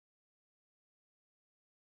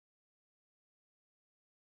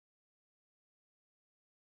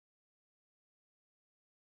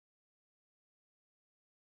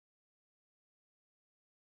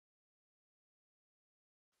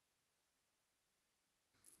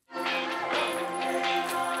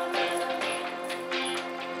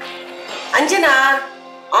Anjana,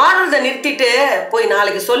 ஆறுத நிறுத்திட்டு போய்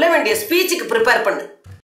நாளைக்கு சொல்ல வேண்டிய ஸ்பீச்சுக்கு ப்ரிப்பேர் பண்ணு.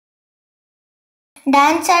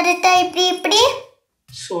 டான்ஸ் ஆடிட்டா இப்படி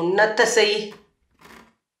சொன்னத செய்.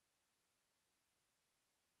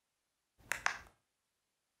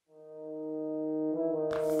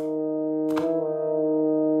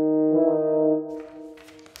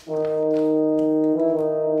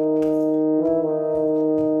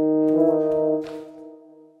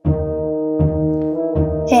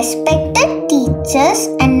 Respected teachers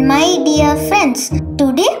and my dear friends,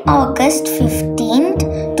 today August 15th,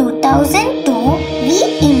 2002, we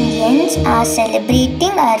Indians are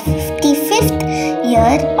celebrating our 55th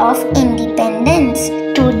year of independence.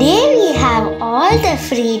 Today we have all the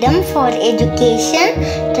freedom for education,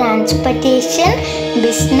 transportation,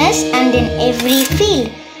 business and in every field.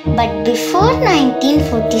 But before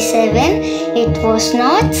 1947, it was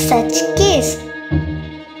not such case.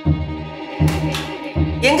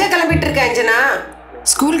 எங்க கிளம்பிட்டு இருக்க Anjana?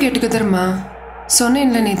 School கேட்டுக்கு தரமா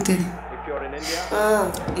சொன்னேன்ல நேத்து.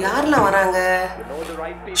 யாரெல்லாம் வராங்க?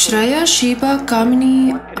 ஸ்ரேயா, ஷீபா, காமினி,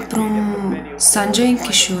 அப்புறம் சஞ்சய்,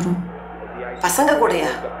 கிஷோரும். பசங்க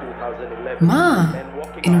கூடயா? மா,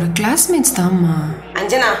 என்னோட கிளாஸ்மேட்ஸ் தான்மா.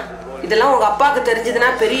 அஞ்சனா, இதெல்லாம் உங்க அப்பாவுக்கு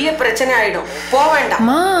தெரிஞ்சதுன்னா பெரிய பிரச்சனை ஆயிடும். போக வேண்டாம்.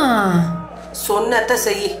 மா, சொன்னத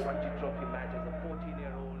செய்.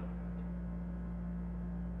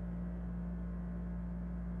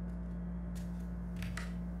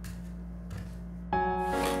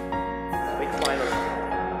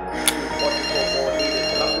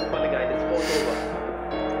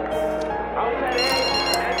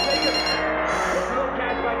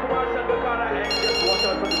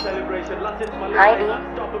 Hi Di.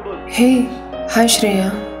 Hey, hi Shreya.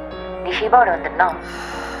 நீ ஷீபாவோட வந்துட்டா?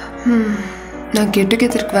 நான் கெட்டு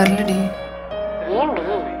கெத்திற்கு வரலடி. ஏன்டி,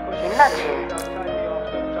 என்னாச்சு?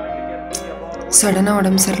 சடனா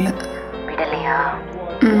உடம்பு சரியில்லை. விடலையா?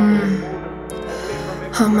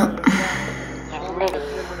 ஆமா. என்னடி?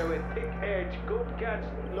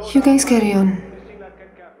 You guys carry on.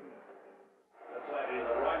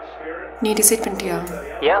 நீ டிசைட் பண்ணிட்டியா?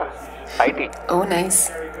 Yeah, IT. Oh nice.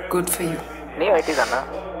 Good for you. நீ IT தானா?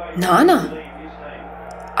 நானா?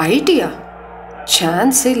 ஐடியா?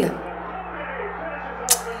 சான்ஸே இல்லை.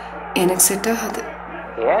 எனக்கு செட் ஆகாது.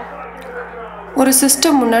 ஏன்? ஒரு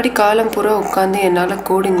சிஸ்டம் முன்னாடி காலம் பூரா உட்காந்து என்னால்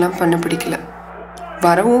கோடிங்லாம் பண்ண பிடிக்கல.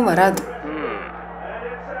 வரவும் வராது.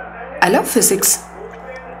 I love physics,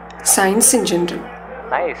 science in general.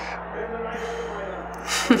 Nice.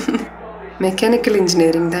 Mechanical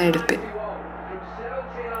engineering தான் எடுப்பேன்.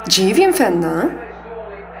 ஜிவிஎம் ஃபேன் தான்,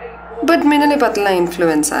 பட் மின்னலை பார்த்தலாம்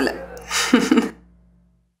இன்ஃப்ளூயன்ஸ் ஆல.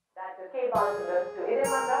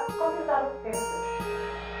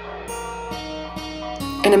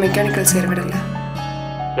 என்ன மெக்கானிக்கல் சேர விடல.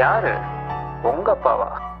 யாரு? உங்க அப்பாவா?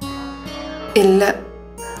 இல்லை,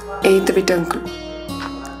 8th வீட்டு அங்கிள்.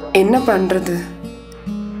 என்ன பண்ணுறது,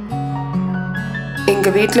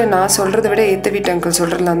 எங்கள் வீட்டில் நான் சொல்கிறத விட 8th வீட்டு அங்கிள்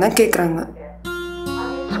சொல்கிறலாம் தான் கேட்குறாங்க.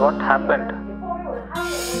 What happened?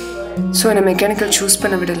 ஸோ என்னை மெக்கானிக்கல் சூஸ்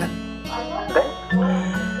பண்ண விடலை.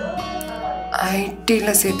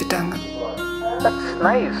 ஐடியில் சேர்த்துட்டாங்க. That's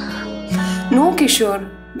nice. No Kishore,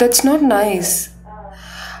 that's not nice.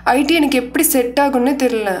 ID எனக்கு எப்படி செட் ஆகும்னே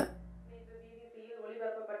தெரியல.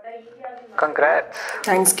 Congrats.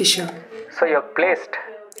 Thanks Kishore. So you're placed.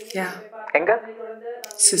 யா. எங்க?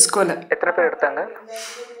 சிஸ்கோவில். எத்தனை பேர் எடுத்தாங்க?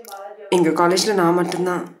 எங்கள் காலேஜில் நான்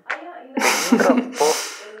மட்டும்தான்.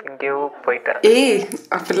 எங்கேயோ போயிட்டேன். ஏய்,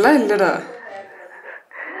 அப்படிலாம் இல்லைடா.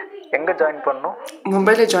 எங்க ஜாயின் பண்ணணும்?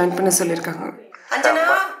 மும்பையில் ஜாயின் பண்ண சொல்லியிருக்காங்க.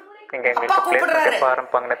 எங்க எங்களுக்கு பிளேஸ்மெண்ட் எப்போ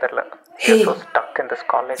ஆரம்பிப்பாங்கன்னு தெரியல. Hey, so stuck in this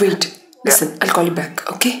college. wait, listen, yeah. I'll call you back,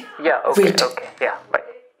 okay? Yeah, okay, wait. Okay, yeah, bye.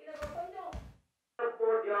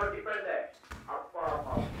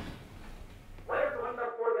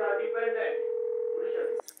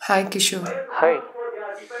 Hi Kishore. Hi.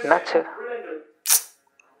 என்னாச்சு?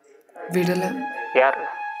 விடலை. யார்?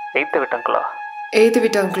 8th வீட்டு அங்கிளா? 8th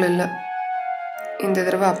வீட்டு அங்கிள் இல்லை, இந்த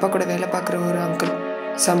தடவை அப்பா கூட வேலை பார்க்குற ஒரு அங்கிள்,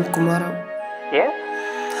 சம் குமாரம். ஏன்?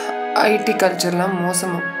 ஐடி கல்ச்சர்லாம்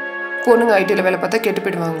மோசமாக. பொண்ணுங்க ஐடியில் வேலை பார்த்தா கெட்டு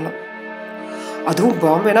போயிடுவாங்களாம். அதுவும்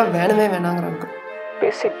பாம்பேனா வேணவே வேணாங்கிறாங்க.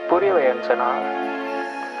 பேசி புரியவே அஞ்சனா.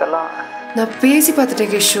 இதெல்லாம் நான் பேசி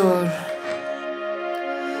பார்த்துட்டேன் கிஷோர்.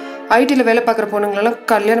 ஐடியில் வேலை பார்க்குற பொண்ணுங்களெல்லாம்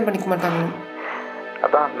கல்யாணம் பண்ணிக்க மாட்டாங்க.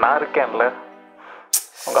 அதான் நான் இருக்கேன்ல,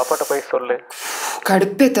 உங்கள் அப்பாட்ட போய் சொல்லு.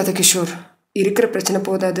 கடுப்பேத்தாத கிஷோர். இருக்கிற பிரச்சனை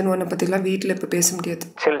போதாதுன்னு உன்னை பற்றிலாம் வீட்டில் இப்போ பேச முடியாது.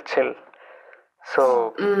 சில் சில். ஸோ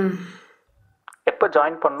எப்போ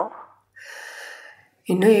ஜாயின் பண்ணணும்?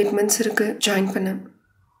 இன்னும் 8 months இருக்கு ஜாயின் பண்ண.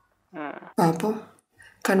 பார்ப்போம்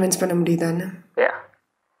கன்வின்ஸ் பண்ண முடியுதான்னு.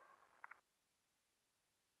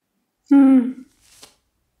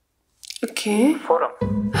 Okay. Forum.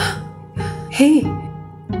 Hey,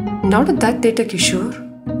 not at that theater, Kishore.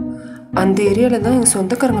 அந்த ஏரியாவில் தான் எங்கள்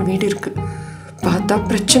சொந்தக்காரங்க வீடு இருக்கு. பார்த்தா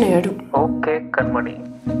பிரச்சனை ஆயிடும். ஓகே கண்மணி,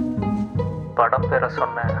 படம் பேரை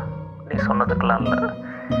சொன்னேன், நீ சொன்னதுக்கெல்லாம் இல்லை.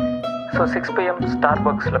 ஸோ 6 PM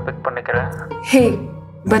ஸ்டார்பக்ஸில் பிக் பண்ணிக்கிறேன். ஹே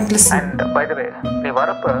but listen. And by the வே, நீ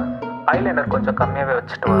வரப்போ ஐலைனர் கொஞ்சம் கம்மியாகவே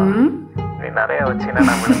வச்சுட்டு வா. நீ நிறைய வச்சின்னா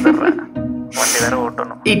நான் விழுந்துடுறேன். வண்டி வேற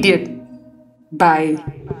ஓட்டணும். இடியட். பை.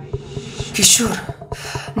 கிஷோர்,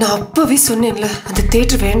 நான் அப்பவே சொன்னேன்ல அந்த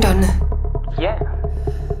தியேட்டர் வேண்டான்னு. ஏன்,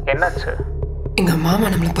 என்னாச்சு? எங்க மாமா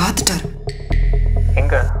நம்மளை பார்த்துட்டாரு.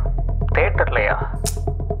 எங்க தியேட்டர்லையா?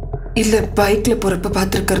 இல்ல, பைக்ல போறப்ப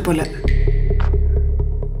பார்த்துருக்காரு போல.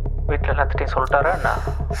 வீட்டில் எல்லாத்திட்டையும் சொல்லிட்டாரா என்ன?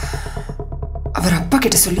 அவர் அப்பா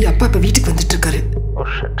கிட்ட சொல்லி அப்பா இப்ப வீட்டுக்கு வந்துட்டு இருக்காரு. Oh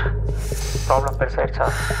shit, problem பெருசாயிடுச்சா?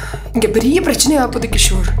 இங்க பெரிய பிரச்சனை ஆகுது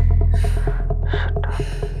கிஷோர்.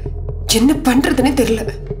 என்ன பண்றதுன்னே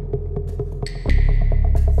தெரியல.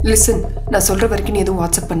 லிசன், நான் சொல்ற வரைக்கும் நீ எதுவும்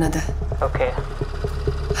வாட்ஸ்அப் பண்ணாத. ஓகே.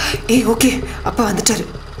 ஏய் ஓகே, அப்பா வந்துட்டாரு,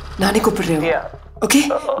 நானே கூப்பிடுறேன். Okay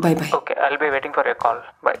bye by. Okay, I'll be waiting for your call.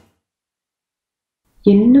 Bye.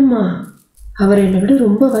 என்னம்மா, அவர் என்னை விட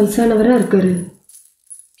ரொம்ப வயசானவரா இருக்காரு.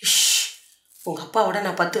 உங்க அப்பாவோட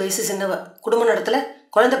நான் 10 வயசு சின்னவ. குடும்ப நடத்தல,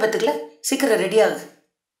 குழந்தை பத்துக்கல, சீக்கிரம் ரெடி ஆகுது.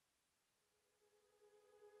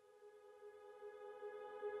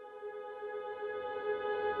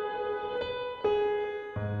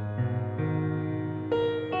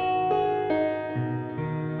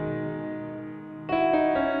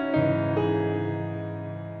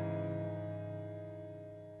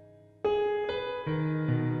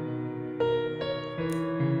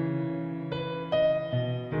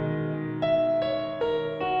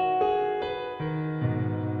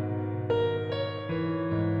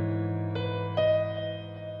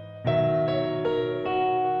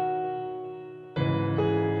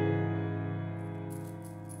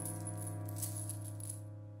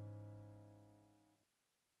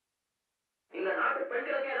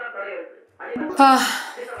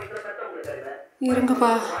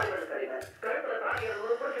 இருங்கப்பா.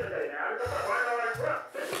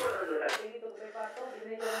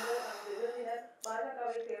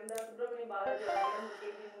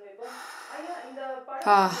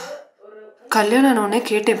 கல்யாணம் ஆனோடனே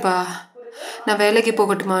கேட்டேன்ப்பா, நான் வேலைக்கு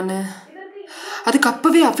போகட்டுமான்னு. அதுக்கு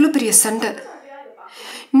அப்பவே அவ்வளோ பெரிய சண்டை.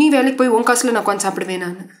 நீ வேலைக்கு போய் உன் காசுல நான் உட்காந்து சாப்பிடுவேன்,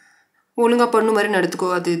 நான் ஒழுங்கா பண்ணு மாதிரி நடத்துக்கோ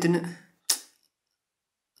அது இதுன்னு.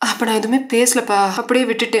 அப்ப நான் எதுவுமே பேசலப்பா, அப்படியே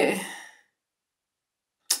விட்டுட்டேன்.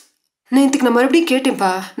 நேற்றுக்கு நான் மறுபடியும் கேட்டேன்ப்பா,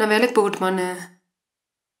 நான் வேலைக்கு போகட்டுமான்னு.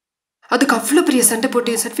 அதுக்கு அவ்வளோ பெரிய சண்டை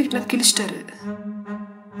போட்டு என் சர்டிஃபிகேட்லாம் கிழிச்சிட்டாரு.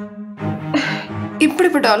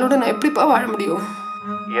 இப்படிப்பட்ட ஆளோட நான் எப்படிப்பா வாழ முடியும்?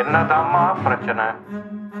 என்னதாம்மா பிரச்சனை?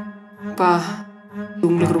 பா,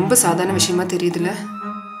 உங்களுக்கு ரொம்ப சாதாரண விஷயமா தெரியுதுல்ல.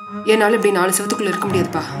 என்னால் இப்படி 4 செவத்துக்குள்ள இருக்க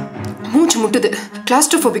முடியாதுப்பா. மூச்சு முட்டுது,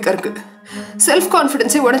 கிளாஸ்ட்ரோஃபோபிக்கா இருக்கு, செல்ஃப்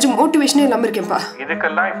கான்ஃபிடன்ஸே உடஞ்சு மோட்டிவேஷனே இல்லாமல் இருக்கேன்ப்பா.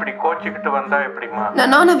 இதுக்கெல்லாம் இப்படி கோச்சிக்கிட்டு வந்தா எப்படிமா?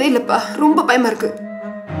 நானாவே இல்லைப்பா, ரொம்ப பயமா இருக்கு,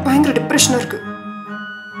 பயங்கர டிப்ரெஷனா இருக்கு.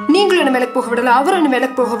 நீங்களும் என்ன வேலைக்கு போக விடல, அவரும் என்ன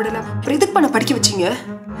வேலைக்கு போக விடல. அப்புறம் எதுக்கு நான் படிக்க வச்சீங்க?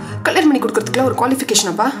 கல்யாணம் பண்ணி கொடுக்கறதுக்குலாம் ஒரு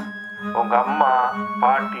குவாலிஃபிகேஷனாப்பா? உங்க அம்மா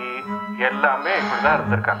பாட்டி எல்லாமே இப்படிதான்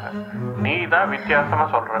இருந்திருக்காங்க. நீ தான் வித்தியாசமா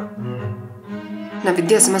சொல்ற. நான்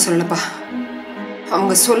வித்தியாசமா சொல்லலப்பா,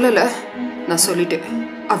 அவங்க சொல்லல, நான் சொல்லிட்டேன்,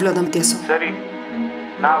 அவ்வளவுதான் வித்தியாசம். சரி,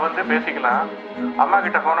 நான் வந்து பேசிக்கலாம். அம்மா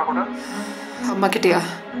கிட்ட போன கொடு. அம்மா கிட்டயா?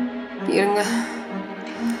 இருங்க.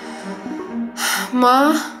 அம்மா,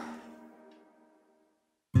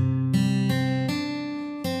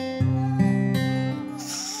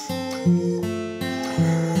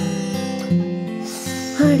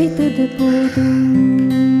 அடித்தது போதும்,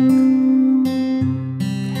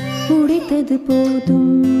 உடைத்தது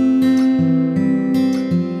போதும்,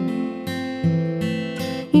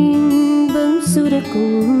 இன்பம்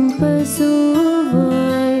சுரக்கும்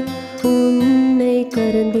பசுவாய் உன்னை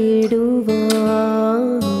கறந்திடுவான்.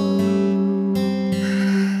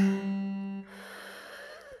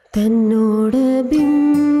 தன்னோட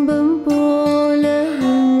பிம்பம் போல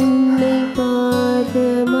உன்னை பார்க்க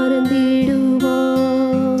மறந்திடுவான்.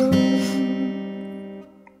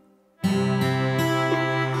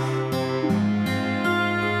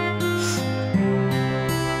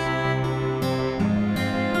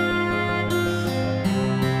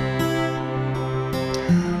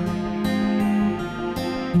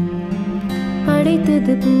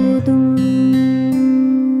 அடைத்தது போதும்,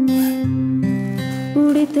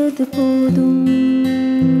 உடைத்தது போதும்,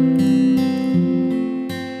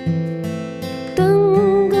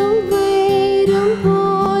 தங்கம் வைரம்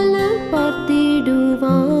போல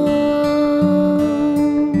பார்த்திடுவான்.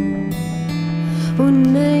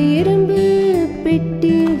 உன்னை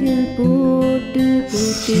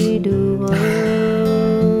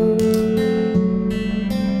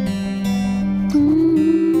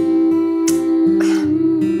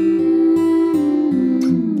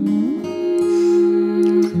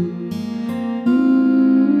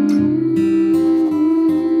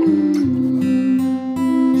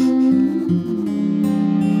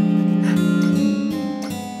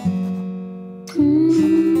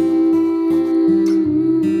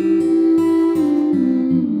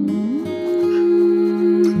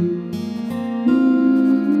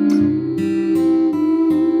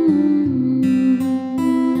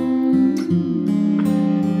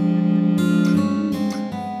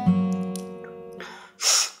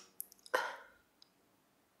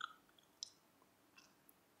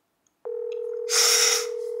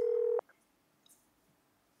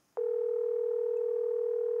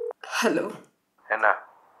ஹலோ. என்ன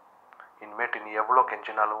இனிமேட்டு நீ எவ்வளோ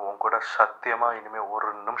கெஞ்சினாலும் உன் கூட சத்தியமாக இனிமேல் ஒரு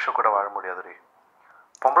நிமிஷம் கூட வாழ முடியாதுரி.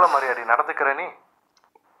 பொம்பளை மாதிரி அடி நடந்துக்கிற நீ.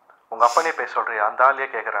 உங்கள் அப்பனே பேச சொல்கிறியா? அந்த ஆளையே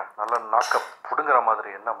கேட்குறேன். நல்லா நாக்க புடுங்குற மாதிரி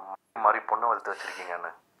என்ன மாதிரி பொண்ணு வளர்த்து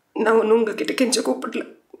வச்சுருக்கீங்கன்னு. நான் ஒன்றும் உங்ககிட்ட கெஞ்ச கூப்பிடல.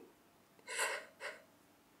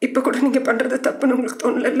 இப்போ கூட நீங்கள் பண்ணுறது தப்புன்னு உங்களுக்கு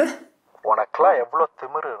தோணல? உனக்கெல்லாம் எவ்வளோ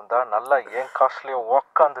திமிரு இருந்தால் நல்லா என் காசுலேயும்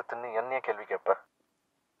உக்காந்து தின்னு என்னையே கேள்வி கேட்ப.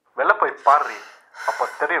 வெளில போய் பாடுறி, அப்போ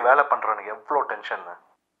தெரியும் வேலை பண்ணுறவனுக்கு எவ்வளோ டென்ஷன்னு.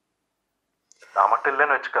 நான் மட்டும்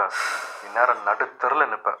இல்லைன்னு வச்சுக்க, இந்நேரம்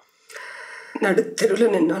நடுத்தெருவில் நிற்பேன்.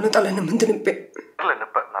 நடுத்தெருவில் நின்னாலும் தலை நிமிந்து நிற்பேன்.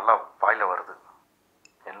 நிற்பேன். நல்லா வாயில வருது.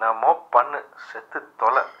 என்னமோ பண்ணு, செத்து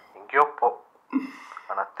தொலை, எங்கேயோ போ,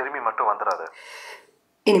 ஆனா திரும்பி மட்டும் வந்துடாது.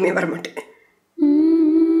 இனிமே வரமாட்டேன்.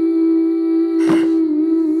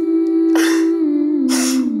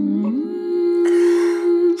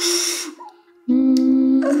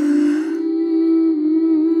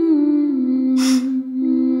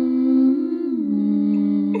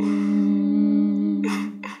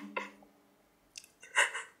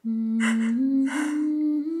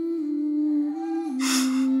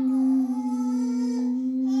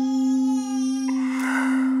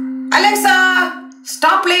 Alexa,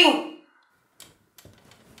 stop playing.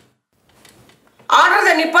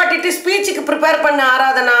 ஆனரதை நிப்பாட்டிட்டு ஸ்பீச்சுக்கு ப்ரிப்பேர் பண்ண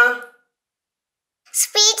ஆராதனா.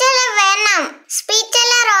 ஸ்பீச் எல்லாம் வேணாம். ஸ்பீச்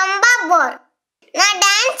எல்லாம் ரொம்ப போர். நான்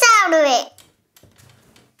டான்ஸ் ஆடுவேன்.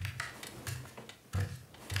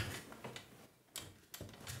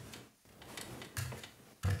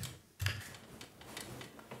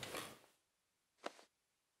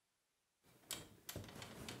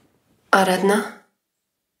 ஆராதனா,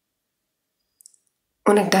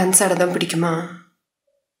 உனக்கு டான்ஸ் ஆட தான் பிடிக்குமா?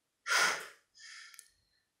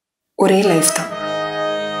 ஒரே லைஃப் தான்,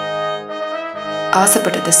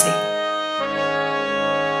 ஆசைப்பட்டதை செய்.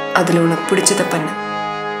 அதில் உனக்கு பிடிச்சதை பண்ணு,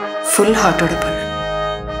 ஃபுல் ஹார்ட்டோட பண்ணு,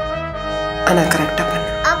 ஆனால் கரெக்டாக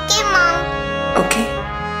பண்ணு. Okay mom. Okay.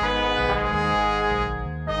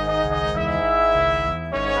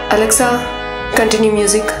 Alexa, continue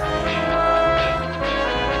music.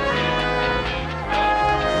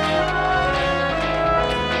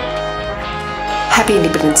 Happy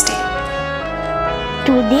Independence Day.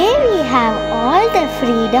 Today we have all the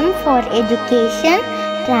freedom for education,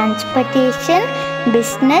 transportation,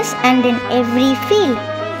 business and in every field.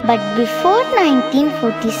 But before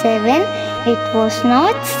 1947, it was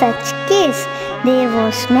not such case. There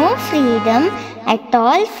was no freedom at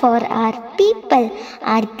all for our people.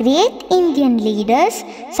 Our great Indian leaders'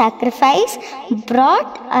 sacrifice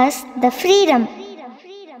brought us the freedom.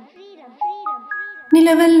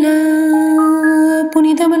 நிலவல்ல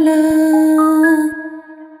புனிதமல்ல,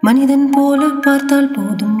 மனிதன் போல பார்த்தால்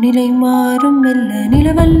போதும் நிலை மாறும் மெல்ல.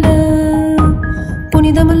 நிலவல்ல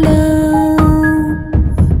புனிதமல்ல,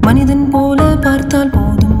 மனிதன் போல பார்த்தால்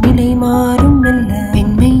போதும் நிலை மாறும்